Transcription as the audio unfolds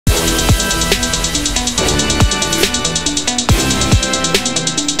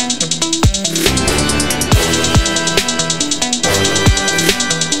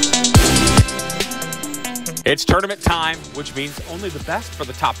It's tournament time, which means only the best for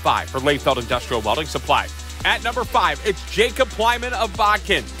the top 5 for Leyfeld Industrial Welding Supply. At number 5, it's Jacob Plyman of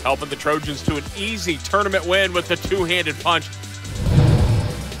Bodkin, helping the Trojans to an easy tournament win with the two-handed punch.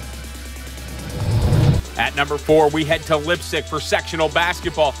 At number 4, we head to Leipsic for sectional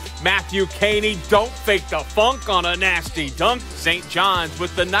basketball. Matthew Caney don't fake the funk on a nasty dunk. St. John's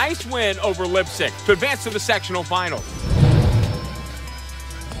with the nice win over Leipsic to advance to the sectional finals.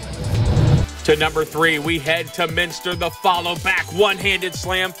 To number 3, we head to Minster, the follow-back one-handed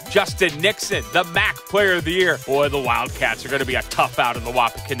slam. Justin Nixon, the MAC Player of the Year. Boy, the Wildcats are going to be a tough out in the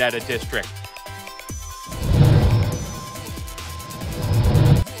Wapakoneta District.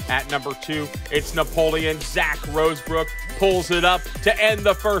 At number 2, it's Napoleon. Zach Rosebrook pulls it up to end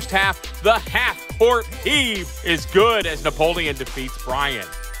the first half. The half-court heave is good as Napoleon defeats Bryan.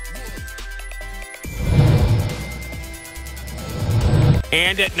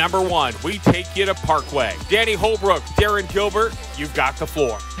 And at number 1, we take you to Parkway. Danny Holbrook, Darren Gilbert, you've got the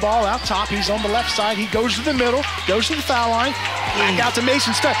floor. Ball out top, he's on the left side, he goes to the middle, goes to the foul line, back out to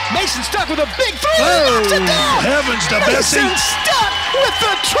Mason Stuck. Mason Stuck with a big three, knocks it down! Heavens to Bessie! Mason Stuck with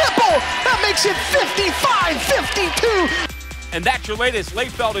the triple! That makes it 55-52! And that's your latest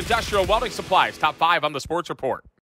Leyfeld Industrial Welding Supplies Top 5 on the Sports Report.